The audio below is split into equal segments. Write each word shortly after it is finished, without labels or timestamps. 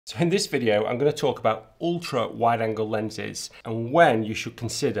So in this video, I'm going to talk about ultra wide angle lenses and when you should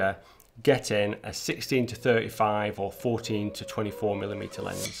consider getting a 16 to 35 or 14 to 24 millimeter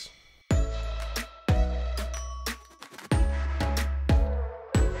lens.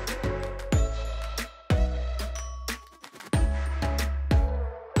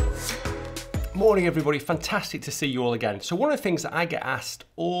 Morning everybody, fantastic to see you all again. So one of the things that I get asked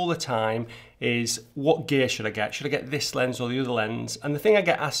all the time is what gear should I get? Should I get this lens or the other lens? And the thing I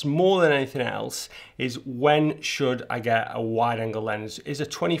get asked more than anything else is when should I get a wide angle lens? Is a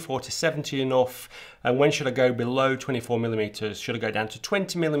 24 to 70 enough? And when should I go below 24 millimeters? Should I go down to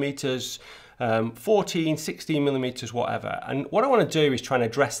 20 millimeters? 14, 16 millimeters, whatever. And what I want to do is try and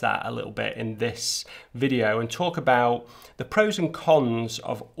address that a little bit in this video and talk about the pros and cons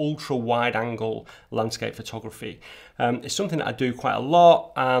of ultra wide angle landscape photography. It's something that I do quite a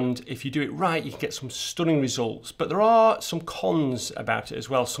lot, and if you do it right, you can get some stunning results, but there are some cons about it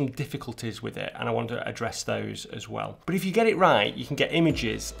as well, some difficulties with it, and I want to address those as well. But if you get it right, you can get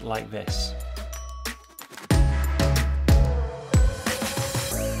images like this.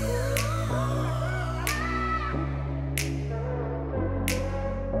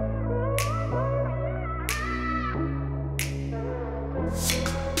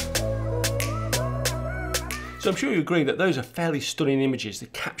 So I'm sure you agree that those are fairly stunning images. They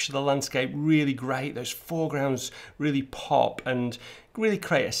capture the landscape really great. Those foregrounds really pop and really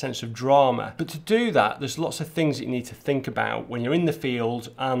create a sense of drama. But to do that, there's lots of things that you need to think about when you're in the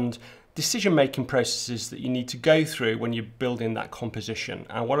field and decision-making processes that you need to go through when you're building that composition.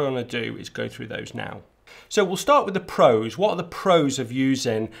 And what I want to do is go through those now. So we'll start with the pros. What are the pros of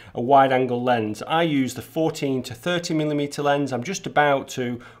using a wide angle lens? I use the 14 to 30 millimeter lens. I'm just about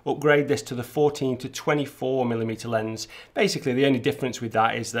to upgrade this to the 14 to 24 millimeter lens. Basically, the only difference with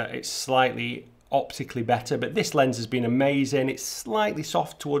that is that it's slightly optically better, but this lens has been amazing. It's slightly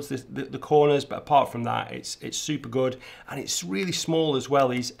soft towards the corners, but apart from that, it's super good, and it's really small as well.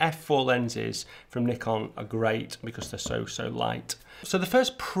 These f4 lenses from Nikon are great because they're so light. So the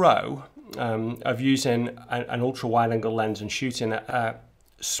first pro of using an ultra wide angle lens and shooting at a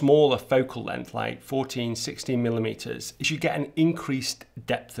smaller focal length like 14, 16 millimeters is you get an increased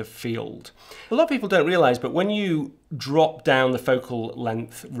depth of field. A lot of people don't realize, but when you drop down the focal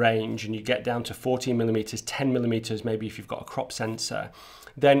length range and you get down to 14 millimeters, 10 millimeters, maybe if you've got a crop sensor,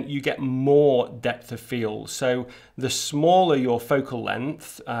 then you get more depth of field. So the smaller your focal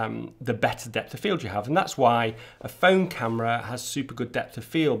length, the better depth of field you have. And that's why a phone camera has super good depth of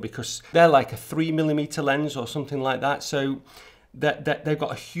field, because they're like a 3 millimeter lens or something like that. So they've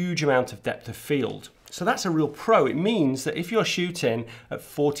got a huge amount of depth of field. So that's a real pro. It means that if you're shooting at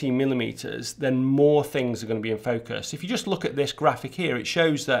 14 millimeters, then more things are going to be in focus. If you just look at this graphic here, it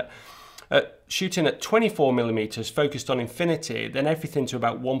shows that shooting at 24 millimeters focused on infinity, then everything to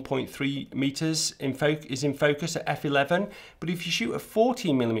about 1.3 meters is in focus at f11. But if you shoot at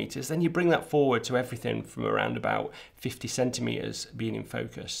 14 millimeters, then you bring that forward to everything from around about 50 centimeters being in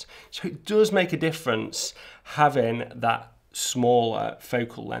focus. So it does make a difference having that smaller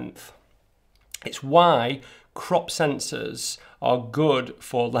focal length. It's why crop sensors are good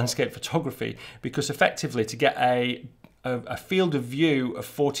for landscape photography, because effectively to get a field of view of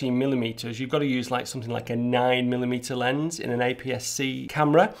 14 millimeters, you've got to use like something like a 9 millimeter lens in an APS-C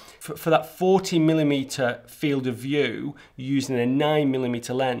camera. For that 14 millimeter field of view, you're using a 9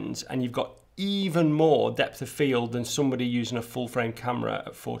 millimeter lens, and you've got even more depth of field than somebody using a full frame camera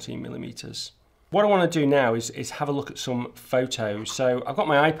at 14 millimeters. What I want to do now is have a look at some photos. So I've got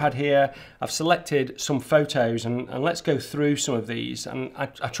my iPad here, I've selected some photos, and let's go through some of these. And I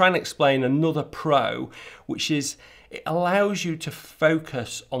try and explain another pro, which is it allows you to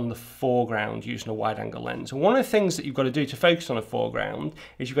focus on the foreground using a wide angle lens. And one of the things that you've got to do to focus on a foreground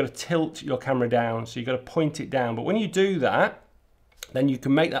is you've got to tilt your camera down, so you've got to point it down. But when you do that, then you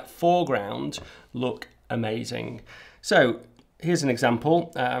can make that foreground look amazing. So here's an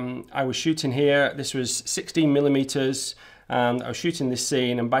example. I was shooting here, this was 16 millimeters, and I was shooting this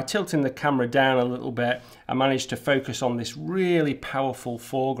scene, and by tilting the camera down a little bit, I managed to focus on this really powerful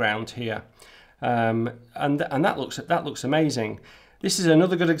foreground here. And that looks amazing. This is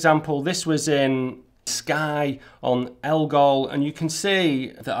another good example. This was in sky on Elgol, and you can see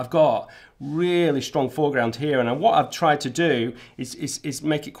that I've got really strong foreground here, and what I've tried to do is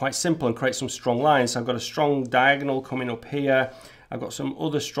make it quite simple and create some strong lines. So I've got a strong diagonal coming up here, I've got some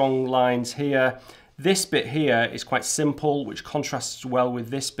other strong lines here. This bit here is quite simple, which contrasts well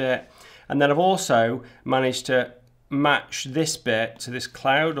with this bit, and then I've also managed to match this bit to this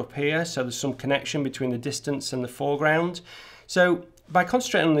cloud up here, so there's some connection between the distance and the foreground. So by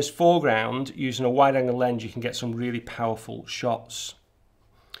concentrating on this foreground using a wide angle lens, you can get some really powerful shots.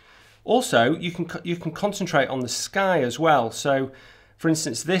 Also, you can concentrate on the sky as well. So, for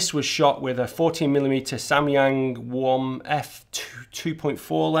instance, this was shot with a 14mm Samyang WOM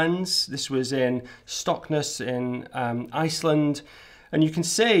f2.4 lens. This was in Stockness in Iceland. And you can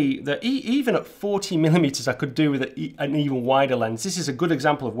see that even at 40mm, I could do with an even wider lens. This is a good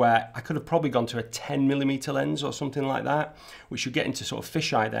example of where I could have probably gone to a 10mm lens or something like that, which you get into sort of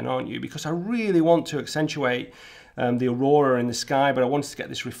fisheye then, aren't you? Because I really want to accentuate the aurora in the sky, but I wanted to get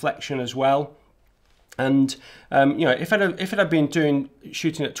this reflection as well. And you know, if it had been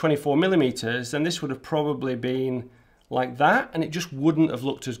shooting at 24mm, then this would have probably been like that, and it just wouldn't have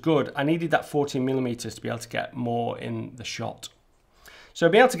looked as good. I needed that 14mm to be able to get more in the shot. So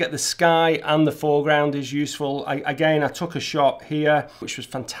being able to get the sky and the foreground is useful. Again, I took a shot here, which was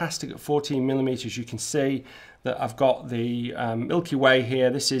fantastic at 14mm. You can see that I've got the Milky Way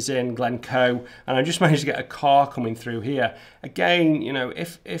here. This is in Glencoe, and I just managed to get a car coming through here. Again, you know,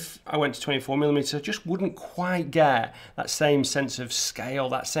 if I went to 24mm, I just wouldn't quite get that same sense of scale,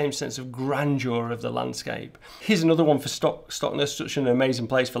 that same sense of grandeur of the landscape. Here's another one for Stockness, such an amazing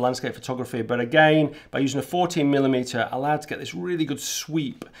place for landscape photography. But again, by using a 14mm, I'm allowed to get this really good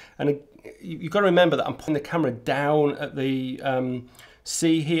sweep. And you've got to remember that I'm putting the camera down at the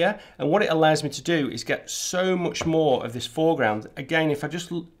sea here, and what it allows me to do is get so much more of this foreground. Again, if I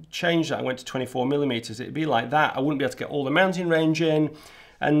just changed that, I went to 24mm, it'd be like that. I wouldn't be able to get all the mountain range in,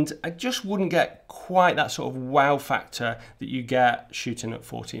 and I just wouldn't get quite that sort of wow factor that you get shooting at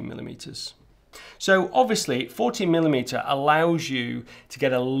 14mm. So obviously 14mm allows you to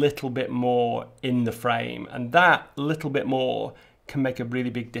get a little bit more in the frame, and that little bit more can make a really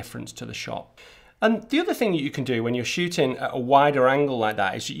big difference to the shot. And the other thing that you can do when you're shooting at a wider angle like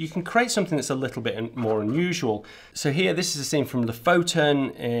that is you can create something that's a little bit more unusual. So here, this is a scene from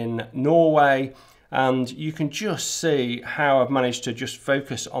Lofoten in Norway, and you can just see how I've managed to just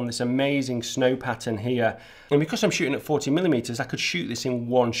focus on this amazing snow pattern here. And because I'm shooting at 40mm, I could shoot this in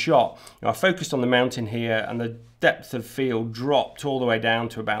one shot. You know, I focused on the mountain here, and the depth of field dropped all the way down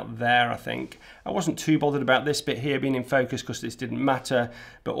to about there, I think. I wasn't too bothered about this bit here being in focus because this didn't matter,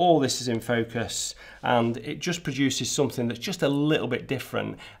 but all this is in focus, and it just produces something that's just a little bit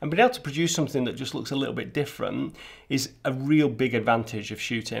different. And being able to produce something that just looks a little bit different is a real big advantage of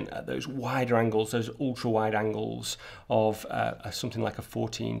shooting at those wider angles, those ultra wide angles of something like a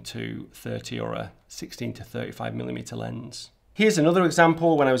 14 to 30 or a 16 to 35mm lens. Here's another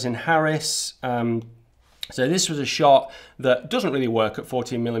example when I was in Harris. So this was a shot that doesn't really work at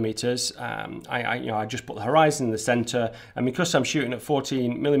 14mm. I just put the horizon in the center, and because I'm shooting at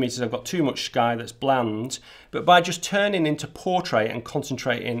 14mm, I've got too much sky that's bland. But by just turning into portrait and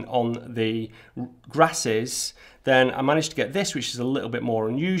concentrating on the grasses, then I managed to get this, which is a little bit more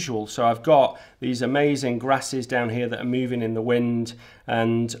unusual. So I've got these amazing grasses down here that are moving in the wind,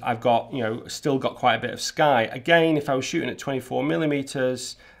 and I've got, you know, still got quite a bit of sky. Again, if I was shooting at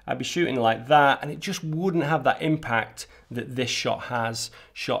 24mm, I'd be shooting like that, and it just wouldn't have that impact that this shot has,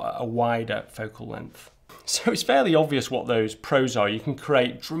 shot at a wider focal length. So it's fairly obvious what those pros are. You can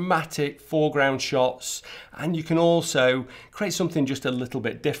create dramatic foreground shots, and you can also create something just a little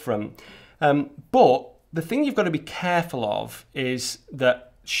bit different. But the thing you've got to be careful of is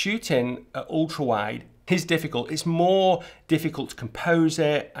that shooting at ultra wide is difficult. It's more difficult to compose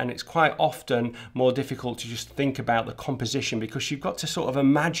it, and it's quite often more difficult to just think about the composition because you've got to sort of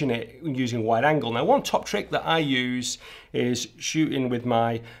imagine it using wide angle. Now, one top trick that I use is shooting with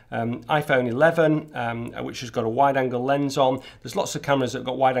my iPhone 11, which has got a wide angle lens on. There's lots of cameras that have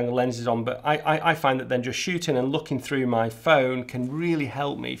got wide angle lenses on, but I find that then just shooting and looking through my phone can really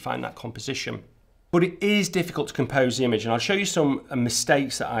help me find that composition. But it is difficult to compose the image, and I'll show you some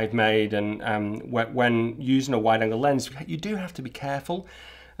mistakes that I've made, and when using a wide-angle lens, you do have to be careful.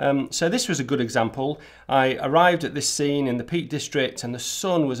 So this was a good example. I arrived at this scene in the Peak District, and the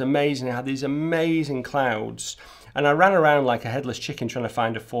sun was amazing. It had these amazing clouds, and I ran around like a headless chicken trying to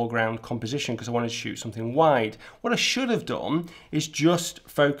find a foreground composition because I wanted to shoot something wide. What I should have done is just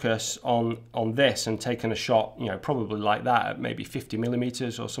focus on this and taken a shot, you know, probably like that at maybe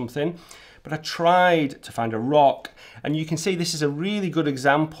 50mm or something. But I tried to find a rock, and you can see this is a really good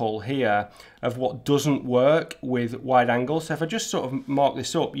example here of what doesn't work with wide angle. So if I just sort of mark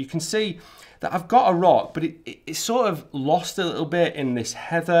this up, you can see that I've got a rock, but it's sort of lost a little bit in this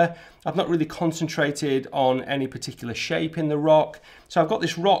heather. I've not really concentrated on any particular shape in the rock. So I've got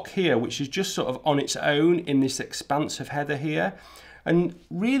this rock here, which is just sort of on its own in this expanse of heather here. And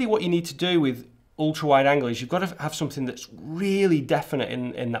really what you need to do with ultra wide angle is you've got to have something that's really definite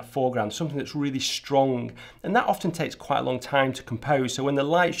in that foreground, something that's really strong. And that often takes quite a long time to compose. So when the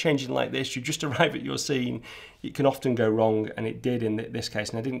light's changing like this, you just arrive at your scene, it can often go wrong, and it did in this case,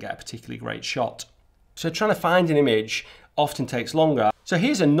 and I didn't get a particularly great shot. So trying to find an image often takes longer. So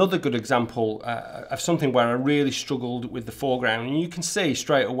here's another good example of something where I really struggled with the foreground, and you can see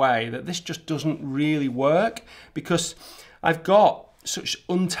straight away that this just doesn't really work because I've got such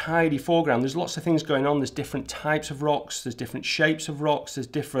untidy foreground. There's lots of things going on. There's different types of rocks, there's different shapes of rocks, there's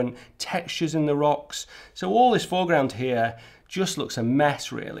different textures in the rocks. So all this foreground here just looks a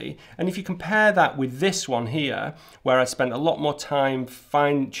mess really. And if you compare that with this one here, where I spent a lot more time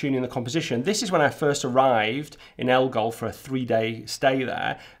fine-tuning the composition, this is when I first arrived in Elgol for a 3-day stay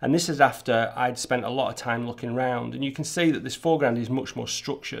there, and this is after I'd spent a lot of time looking around, and you can see that this foreground is much more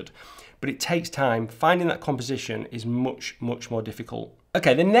structured, but it takes time. Finding that composition is much more difficult.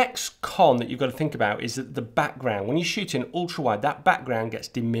 Okay, the next con that you've got to think about is that the background. When you shoot in ultra wide, that background gets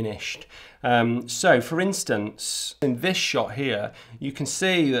diminished. So for instance, in this shot here, you can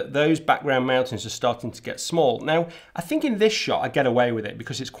see that those background mountains are starting to get small. Now, I think in this shot, I get away with it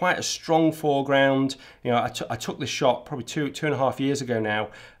because it's quite a strong foreground. You know, I took this shot probably two and a half years ago now,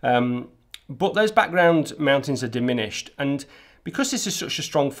 but those background mountains are diminished. And because this is such a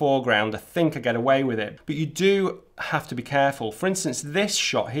strong foreground, I think I get away with it. But you do have to be careful. For instance, this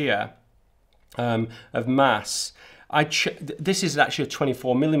shot here of mass, this is actually a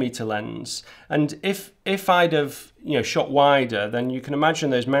 24mm lens, and if I'd have shot wider, then you can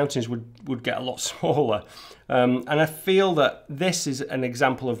imagine those mountains would get a lot smaller. And I feel that this is an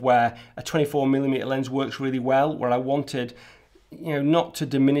example of where a 24mm lens works really well, where I wanted not to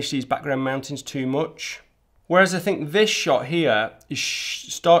diminish these background mountains too much. Whereas I think this shot here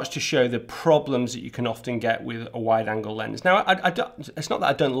starts to show the problems that you can often get with a wide angle lens. Now, it's not that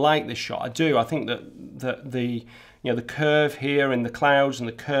I don't like this shot. I do. I think that the curve here in the clouds and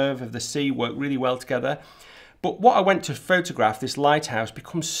the curve of the sea work really well together. But what I went to photograph, this lighthouse,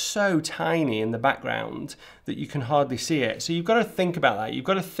 becomes so tiny in the background that you can hardly see it. So you've got to think about that. You've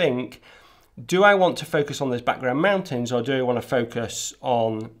got to think, do I want to focus on those background mountains, or do I want to focus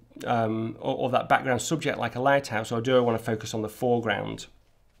on or that background subject like a lighthouse, or do I want to focus on the foreground?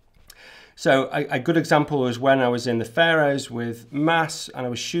 So a good example was when I was in the Faroes with Mass, and I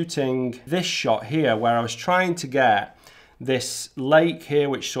was shooting this shot here where I was trying to get this lake here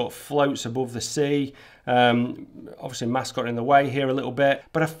which sort of floats above the sea. Obviously Mass got in the way here a little bit,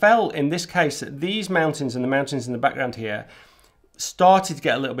 but I felt in this case that these mountains and the mountains in the background here started to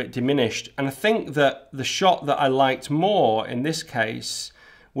get a little bit diminished, and I think that the shot that I liked more in this case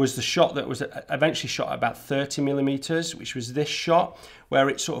was the shot that was eventually shot at about 30mm, which was this shot, where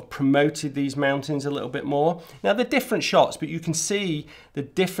it sort of promoted these mountains a little bit more. Now they're different shots, but you can see the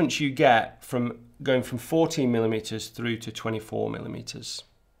difference you get from going from 14mm through to 24mm.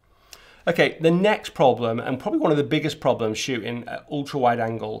 Okay, the next problem, and probably one of the biggest problems shooting at ultra wide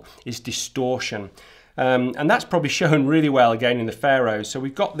angle, is distortion. And that's probably shown really well again in the Faroes. So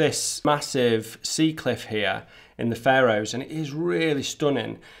we've got this massive sea cliff here in the Faroes, and it is really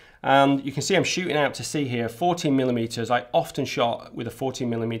stunning. And you can see I'm shooting out to sea here, 14mm. I often shot with a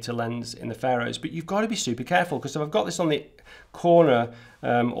 14mm lens in the Faroes, but you've got to be super careful, because if I've got this on the corner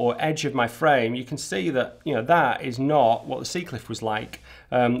or edge of my frame, you can see that that is not what the sea cliff was like.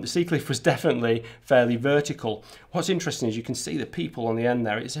 The sea cliff was definitely fairly vertical. What's interesting is you can see the people on the end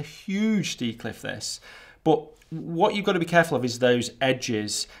there. It's a huge sea cliff, this. But what you've got to be careful of is those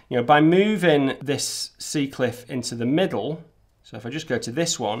edges. By moving this sea cliff into the middle, so if I just go to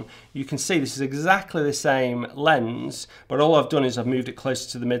this one, you can see this is exactly the same lens, but all I've done is I've moved it closer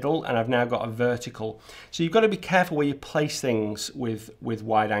to the middle, and I've now got a vertical. So you've got to be careful where you place things with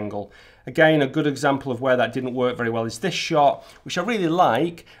wide angle. Again, a good example of where that didn't work very well is this shot, which I really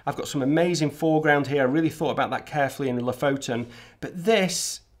like. I've got some amazing foreground here. I really thought about that carefully in the Lofoten, but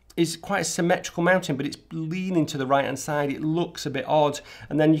this is quite a symmetrical mountain, but it's leaning to the right hand side. It looks a bit odd,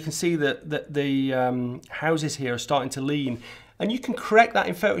 and then you can see that the houses here are starting to lean. And you can correct that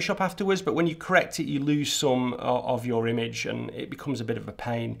in Photoshop afterwards, but when you correct it, you lose some of your image and it becomes a bit of a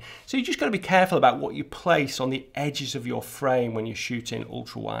pain. So you just got to be careful about what you place on the edges of your frame when you're shooting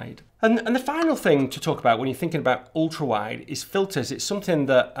ultra wide. And the final thing to talk about when you're thinking about ultra wide is filters. It's something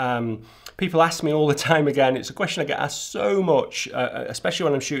that people ask me all the time again. It's a question I get asked so much, especially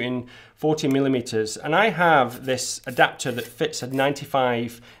when I'm shooting 40mm. And I have this adapter that fits a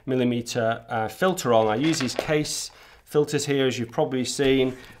 95mm filter on. I use these case filters here, as you've probably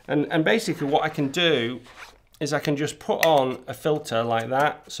seen, and basically what I can do is I can just put on a filter like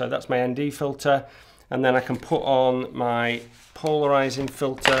that. So that's my ND filter, and then I can put on my polarizing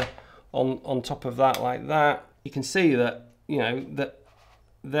filter on top of that like that, you can see that, you know, that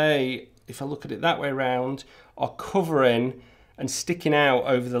they, if I look at it that way around, are covering and sticking out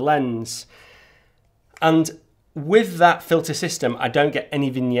over the lens. And with that filter system, I don't get any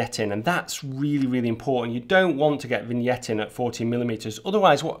vignetting, and that's really, really important. You don't want to get vignetting at 14mm.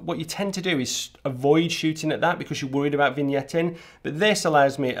 Otherwise, what you tend to do is avoid shooting at that because you're worried about vignetting. But this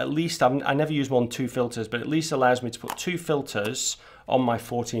allows me, at least, I never use more than 2 filters, but at least allows me to put 2 filters on my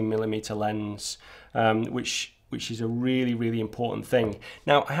 14mm lens, which is a really, really important thing.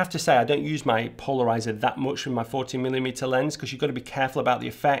 Now, I have to say, I don't use my polarizer that much with my 14mm lens because you've got to be careful about the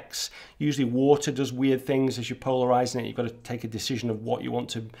effects. Usually water does weird things as you're polarizing it. You've got to take a decision of what you want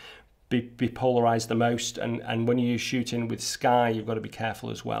to be polarized the most. And when you're shooting with sky, you've got to be careful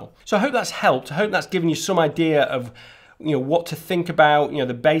as well. So I hope that's helped. I hope that's given you some idea of, you know, what to think about, you know,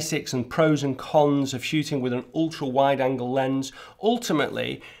 the basics and pros and cons of shooting with an ultra wide angle lens.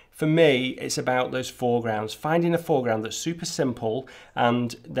 Ultimately, for me, it's about those foregrounds, finding a foreground that's super simple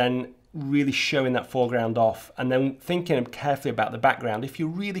and then really showing that foreground off, and then thinking carefully about the background. If you're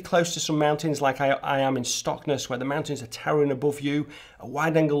really close to some mountains like I am in Stockness, where the mountains are towering above you, a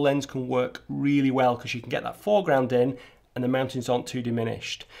wide angle lens can work really well because you can get that foreground in and the mountains aren't too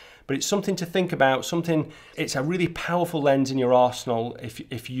diminished. But it's something to think about, it's a really powerful lens in your arsenal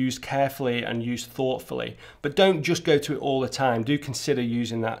if used carefully and used thoughtfully. But don't just go to it all the time. Do consider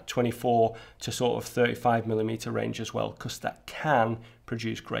using that 24 to sort of 35mm range as well, because that can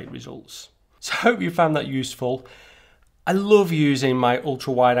produce great results. So I hope you found that useful. I love using my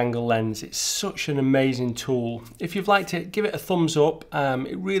ultra wide angle lens. It's such an amazing tool. If you've liked it, give it a thumbs up.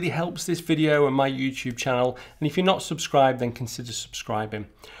 It really helps this video and my YouTube channel. And if you're not subscribed, then consider subscribing.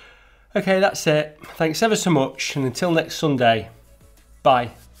 Okay, that's it. Thanks ever so much, and until next Sunday, bye.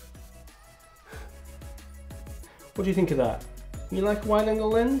 What do you think of that? You like a wide angle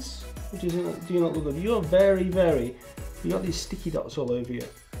lens? Or do you not look good? You're very, you got these sticky dots all over you.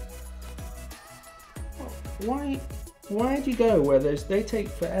 Why do you go where they take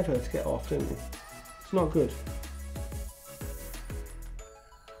forever to get off, don't they? It's not good.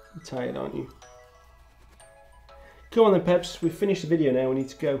 You're tired, aren't you? Come on then, Peps, we've finished the video now, we need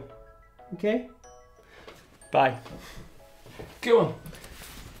to go. Okay? Bye. Go on.